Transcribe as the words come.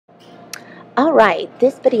Alright,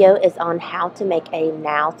 this video is on how to make a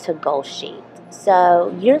now to goal sheet.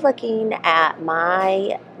 So you're looking at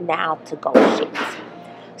my now to goal sheet.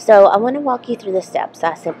 So I want to walk you through the steps.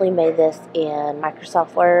 I simply made this in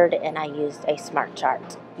Microsoft Word and I used a smart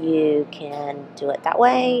chart. You can do it that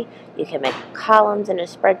way. You can make columns in a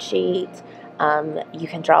spreadsheet. You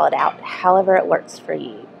can draw it out however it works for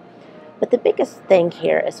you. But the biggest thing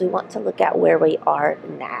here is we want to look at where we are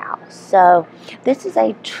now. So this is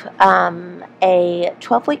a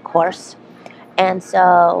 12-week course, and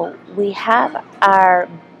so we have our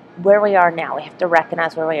where we are now. We have to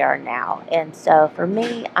recognize where we are now. And so for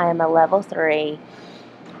me, I am a level 3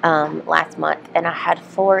 last month, and I had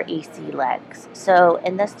 4 EC legs. So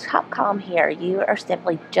in this top column here, you are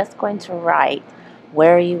simply just going to write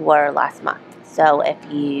where you were last month. So if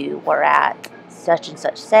you were at such and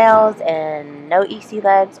such sales and no EC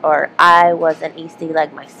legs, or I was an EC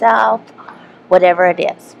leg myself, whatever it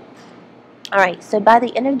is. Alright, so by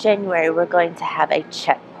the end of January, we're going to have a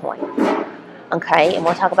checkpoint. Okay, and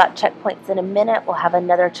we'll talk about checkpoints in a minute. We'll have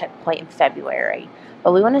another checkpoint in February.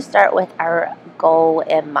 But we want to start with our goal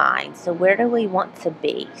in mind. So where do we want to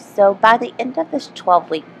be? So by the end of this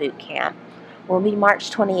 12-week boot camp, will be March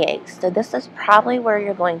 28th. So this is probably where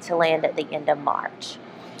you're going to land at the end of March.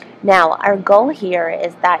 Now, our goal here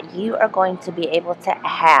is that you are going to be able to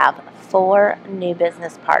have 4 new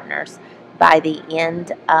business partners by the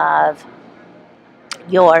end of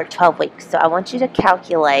your 12 weeks. So I want you to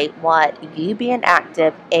calculate what you being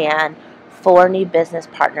active and 4 new business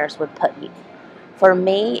partners would put you. For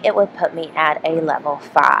me, it would put me at a level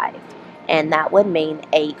 5, and that would mean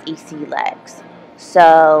 8 EC legs.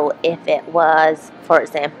 So if it was, for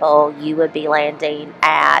example, you would be landing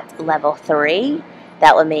at level 3,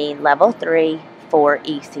 that would mean level 3, 4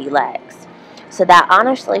 EC legs. So that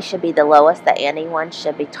honestly should be the lowest that anyone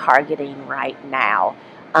should be targeting right now,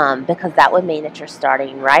 because that would mean that you're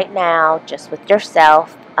starting right now just with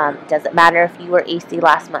yourself. It doesn't matter if you were EC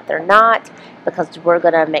last month or not, because we're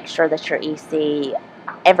going to make sure that you're EC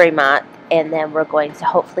every month, and then we're going to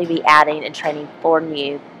hopefully be adding and training 4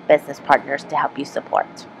 new business partners to help you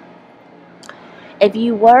support. If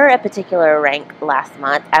you were a particular rank last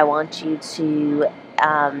month, I want you to,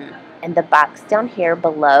 in the box down here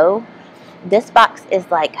below, this box is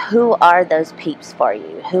like, who are those peeps for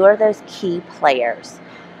you? Who are those key players?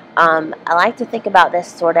 I like to think about this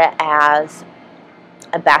sort of as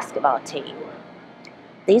a basketball team.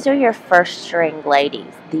 These are your first string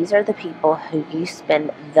ladies. These are the people who you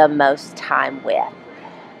spend the most time with.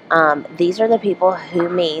 These are the people who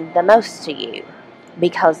mean the most to you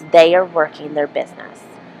because they are working their business.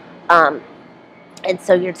 And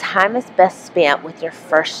so your time is best spent with your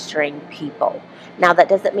first string people. Now that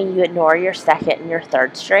doesn't mean you ignore your second and your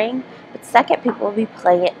third string, but second people will be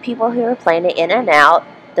playing it, people who are playing it in and out.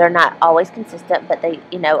 They're not always consistent, but they,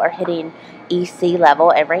 are hitting EC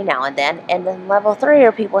level every now and then. And then level 3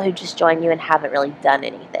 are people who just join you and haven't really done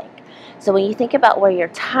anything. So when you think about where your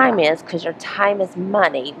time is, because your time is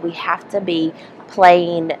money, we have to be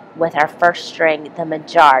playing with our first string the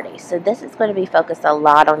majority. So this is going to be focused a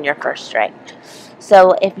lot on your first string.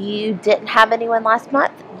 So if you didn't have anyone last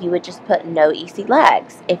month, you would just put no EC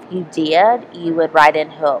legs. If you did, you would write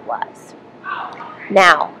in who it was.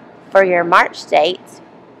 Now, for your March date,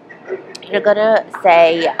 you're going to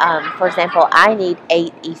say, for example, I need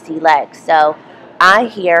 8 EC legs. So I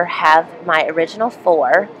here have my original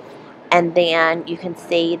 4, and then you can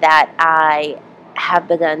see that I have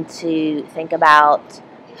begun to think about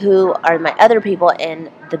who are my other people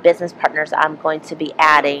and the business partners I'm going to be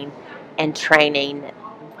adding and training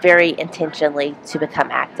very intentionally to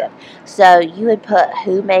become active. So you would put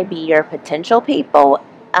who may be your potential people,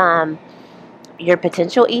 your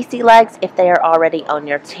potential EC legs if they are already on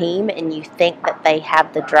your team and you think that they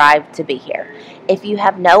have the drive to be here. If you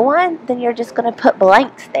have no one, then you're just going to put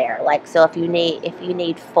blanks there. Like, so if you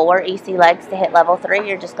need 4 EC legs to hit level 3,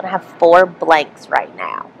 you're just going to have 4 blanks right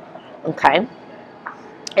now. Okay?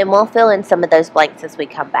 And we'll fill in some of those blanks as we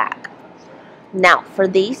come back. Now, for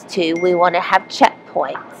these 2, we want to have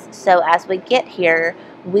checkpoints. So as we get here,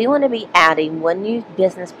 we want to be adding 1 new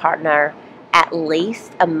business partner at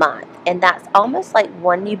least a month. And that's almost like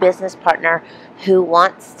 1 new business partner who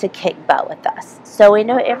wants to kick butt with us. So we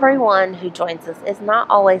know everyone who joins us is not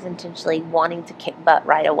always intentionally wanting to kick butt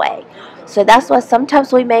right away. So that's why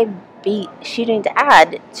sometimes we may be shooting to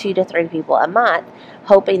add 2 to 3 people a month,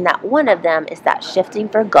 hoping that one of them is that shifting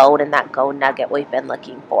for gold and that gold nugget we've been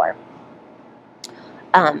looking for.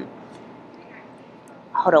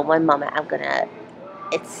 Hold on one moment. I'm going to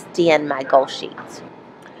extend my goal sheet.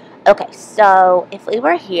 Okay, so if we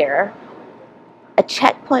were here, A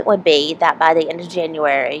checkpoint would be that by the end of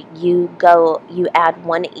January, you add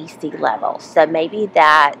one EC level. So maybe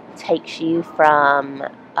that takes you from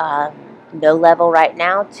no level right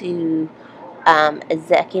now to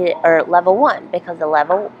executive or level 1,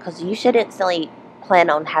 because you should instantly plan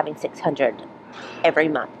on having 600 every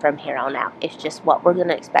month from here on out. It's just what we're going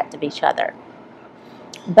to expect of each other.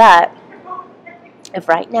 But if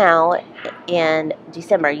right now in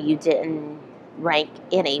December you didn't rank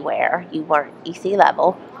anywhere, you weren't EC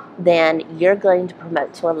level, then you're going to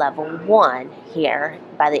promote to a level 1 here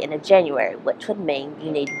by the end of January, which would mean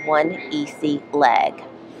you need one EC leg.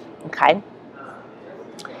 Okay?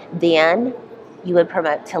 Then you would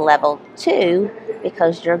promote to level 2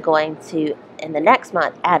 because you're going to, in the next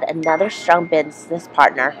month, add another strong business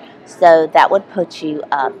partner. So that would put you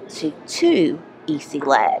up to 2 EC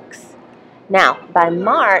legs. Now, by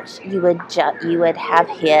March, you would have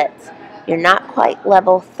hit, you're not quite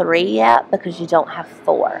level 3 yet because you don't have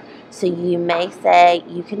 4. So you may say,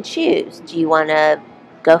 you can choose. Do you want to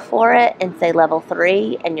go for it and say level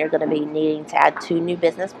 3, and you're going to be needing to add 2 new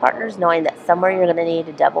business partners, knowing that somewhere you're going to need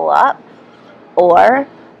to double up? Or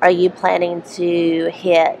are you planning to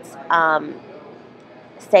hit,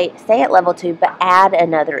 stay at level 2, but add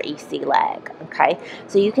another EC leg? Okay,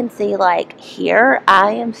 so you can see, like here,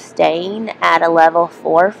 I am staying at a level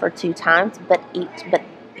 4 for 2 times, but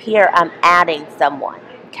here I'm adding someone.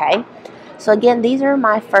 Okay, so again, these are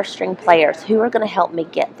my first string players who are going to help me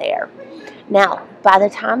get there. Now, by the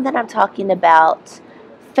time that I'm talking about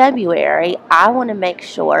February, I want to make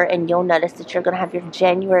sure, and you'll notice that you're going to have your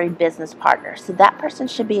January business partner. So that person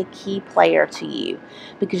should be a key player to you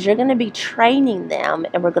because you're going to be training them,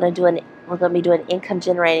 and we're going to be doing income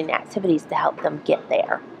generating activities to help them get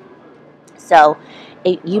there. So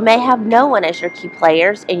you may have no one as your key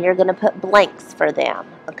players, and you're going to put blanks for them,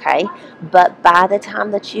 okay? But by the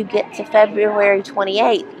time that you get to February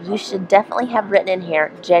 28th, you should definitely have written in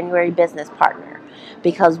here January business partner,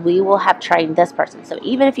 because we will have trained this person. So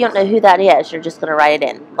even if you don't know who that is, you're just going to write it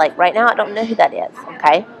in. Like right now, I don't know who that is,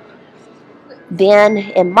 okay? Then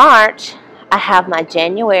in March, I have my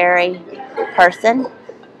January person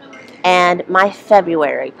and my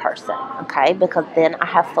February person, okay, because then I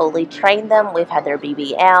have fully trained them. We've had their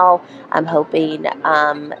BBL. I'm hoping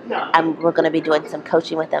we're going to be doing some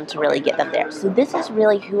coaching with them to really get them there. So this is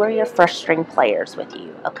really who are your first string players with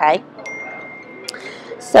you, okay?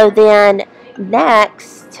 So then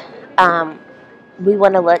next, we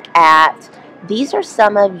want to look at, these are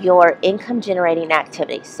some of your income generating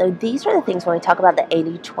activities. So these are the things when we talk about the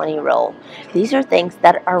 80-20 rule. These are things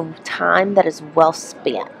that are time that is well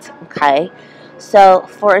spent, okay? So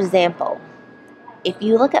for example, if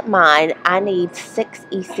you look at mine, I need 6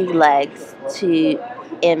 EC legs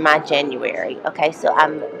in my January, okay? So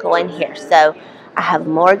I'm going here. So I have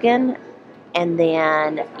Morgan, and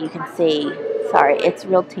then you can see, sorry, it's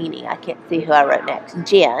real teeny. I can't see who I wrote next.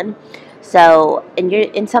 Jen. So,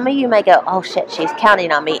 and some of you may go, oh shit, she's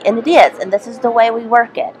counting on me. And it is. And this is the way we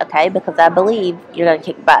work it, okay? Because I believe you're going to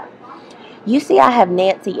kick butt. You see I have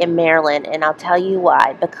Nancy and Marilyn, and I'll tell you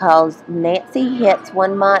why. Because Nancy hits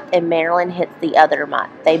one month and Marilyn hits the other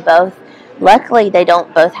month. Luckily, they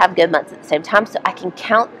don't both have good months at the same time, so I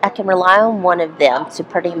can rely on one of them to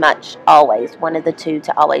pretty much always, one of the two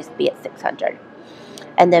to always be at 600.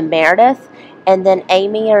 And then Meredith, and then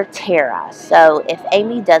Amy or Tara. So if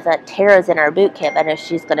Amy doesn't, Tara's in our boot camp. I know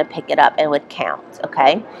she's going to pick it up and would count,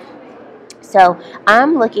 okay? So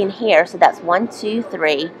I'm looking here. So that's 1, 2,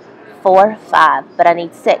 3, 4, 5, but I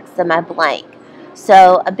need 6, so my blank.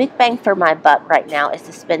 So a big bang for my buck right now is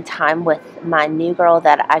to spend time with my new girl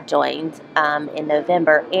that I joined in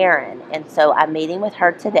November, Erin. And so I'm meeting with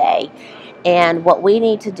her today. And what we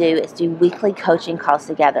need to do is do weekly coaching calls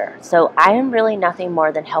together. So I am really nothing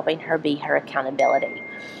more than helping her be her accountability.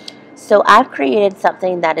 So I've created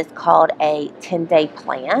something that is called a 10-day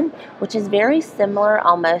plan, which is very similar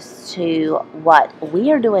almost to what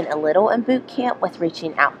we are doing a little in boot camp with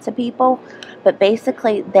reaching out to people. But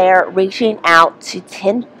basically they're reaching out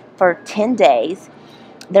to for 10 days.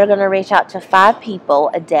 They're going to reach out to 5 people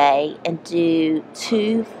a day and do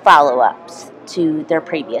 2 follow-ups to their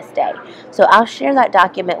previous day. So I'll share that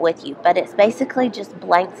document with you, but it's basically just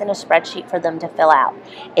blanks in a spreadsheet for them to fill out.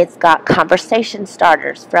 It's got conversation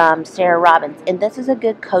starters from Sarah Robbins, and this is a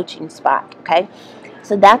good coaching spot, okay?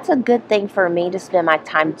 So that's a good thing for me to spend my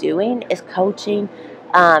time doing, is coaching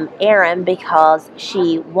Erin, because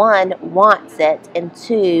she, 1, wants it, and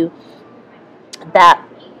 2, that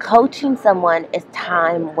coaching someone is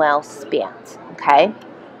time well spent, okay?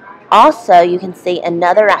 Also, you can see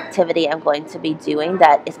another activity I'm going to be doing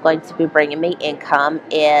that is going to be bringing me income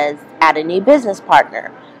is add a new business partner.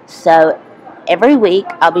 So every week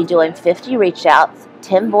I'll be doing 50 reach outs,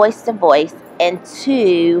 10 voice to voice, and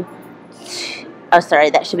two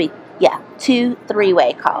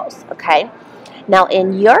 3-way calls, okay? Now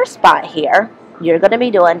in your spot here, you're going to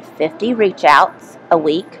be doing 50 reach outs a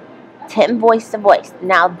week, 10 voice to voice.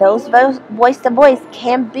 Now those voice to voice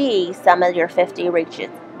can be some of your 50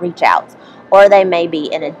 reach outs, or they may be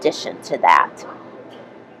in addition to that.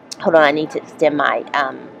 Hold on, I need to extend my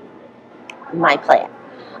my plan.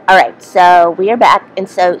 Alright, so we are back, and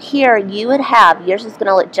so here you would have, yours is going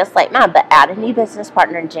to look just like mine, but add a new business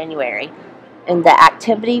partner in January. And the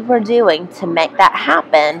activity we're doing to make that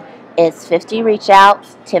happen is 50 reach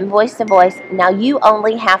outs, 10 voice to voice. Now you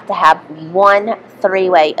only have to have one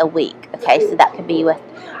 3-way a week, okay? So that could be with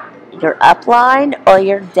your upline or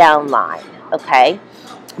your downline, okay?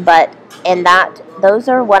 But those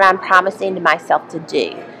are what I'm promising to myself to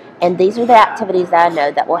do. And these are the activities that I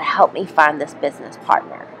know that will help me find this business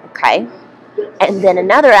partner, okay? And then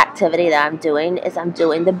another activity that I'm doing is I'm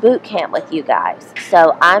doing the boot camp with you guys.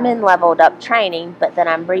 So I'm in leveled up training, but then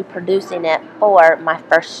I'm reproducing it for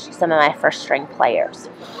some of my first string players.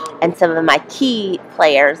 And some of my key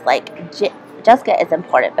players, like Jessica is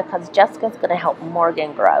important because Jessica's going to help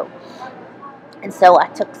Morgan grow. And so I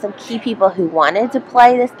took some key people who wanted to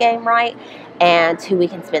play this game right and who we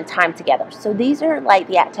can spend time together. So these are like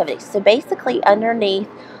the activities. So basically underneath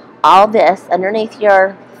all this, underneath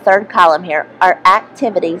your third column here, are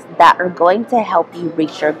activities that are going to help you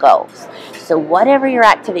reach your goals. So whatever your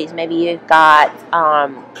activities, maybe you've got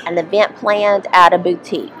an event planned at a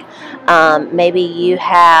boutique. Maybe you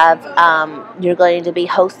have, you're going to be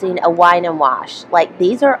hosting a wine and wash. Like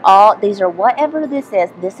these are whatever this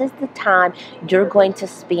is the time you're going to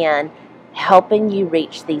spend helping you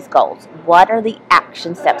reach these goals. What are the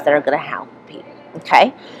action steps that are going to help you?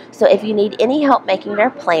 Okay, so if you need any help making your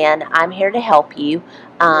plan, I'm here to help you.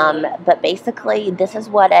 But basically, this is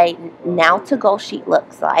what a now to goal sheet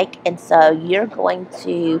looks like. And so you're going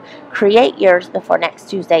to create yours before next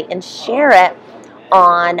Tuesday and share it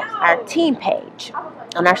on our team page,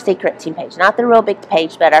 on our secret team page. Not the real big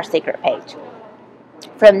page, but our secret page.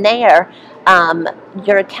 From there,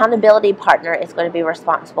 your accountability partner is going to be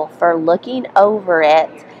responsible for looking over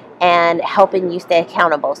it and helping you stay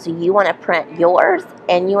accountable. So you want to print yours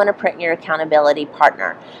and you want to print your accountability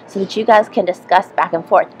partner so that you guys can discuss back and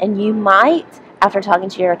forth. And you might, after talking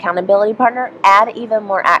to your accountability partner, add even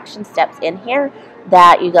more action steps in here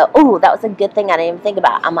that you go, oh, that was a good thing I didn't even think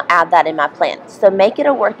about. I'm going to add that in my plan. So make it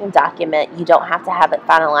a working document. You don't have to have it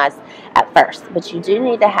finalized at first, but you do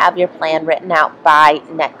need to have your plan written out by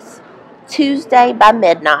next Tuesday by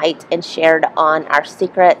midnight and shared on our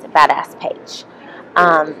secret badass page.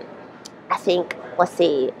 I think, let's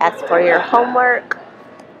see, as for your homework,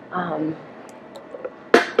 so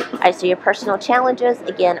your personal challenges,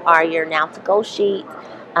 again, are your now to goal sheet.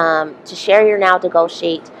 To share your now to goal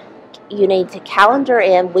sheet, you need to calendar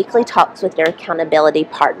in weekly talks with your accountability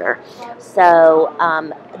partner. So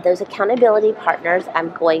those accountability partners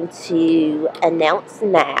I'm going to announce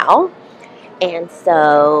now. And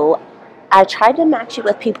so I tried to match you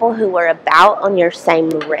with people who were about on your same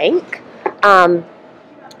rank,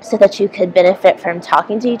 so that you could benefit from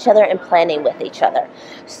talking to each other and planning with each other.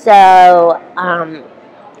 So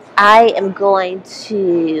I am going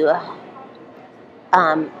to,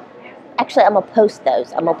 actually I'm going to post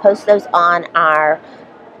those. I'm going to post those on our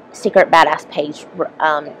Secret Badass page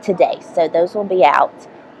today. So those will be out.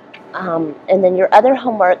 And then your other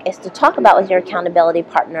homework is to talk about with your accountability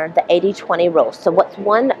partner the 80-20 rule. So what's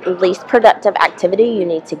one least productive activity you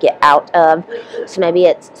need to get out of? So maybe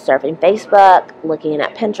it's surfing Facebook, looking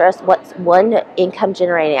at Pinterest. What's one income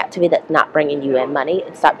generating activity that's not bringing you in money,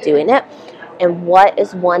 and stop doing it? And what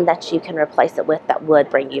is one that you can replace it with that would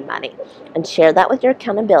bring you money? And share that with your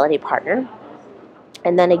accountability partner.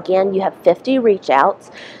 And then again, you have 50 reach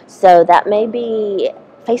outs. So that may be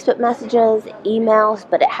Facebook messages, emails,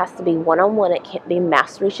 but it has to be one-on-one. It can't be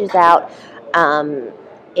mass reaches out.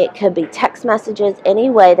 It could be text messages,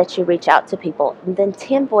 any way that you reach out to people. And then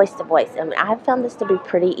 10 voice to voice. I mean, I have found this to be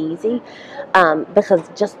pretty easy because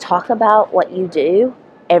just talk about what you do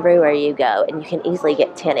everywhere you go, and you can easily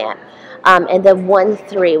get 10 in. And then one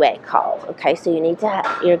 3-way call. Okay, so you need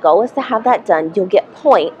to your goal is to have that done. You'll get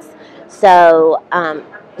points. So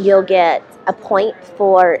you'll get a point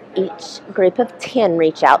for each group of 10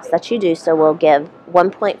 reach outs that you do. So we'll give 1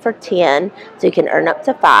 point for 10, so you can earn up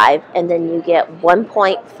to 5, and then you get 1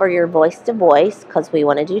 point for your voice to voice because we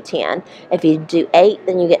want to do 10. If you do 8,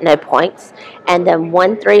 then you get no points. And then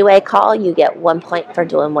one 3-way call, you get 1 point for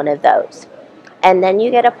doing one of those. And then you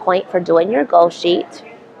get a point for doing your goal sheet.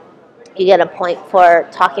 You get a point for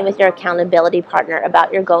talking with your accountability partner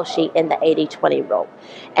about your goal sheet and the 80-20 rule.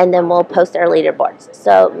 And then we'll post our leaderboards.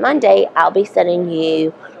 So Monday, I'll be sending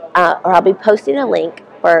you, or I'll be posting a link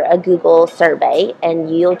for a Google survey,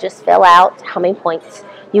 and you'll just fill out how many points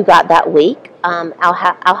you got that week. I'll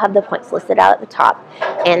have the points listed out at the top,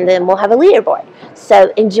 and then we'll have a leaderboard.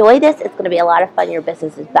 So enjoy this. It's going to be a lot of fun. Your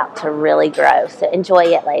business is about to really grow. So enjoy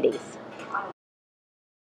it, ladies.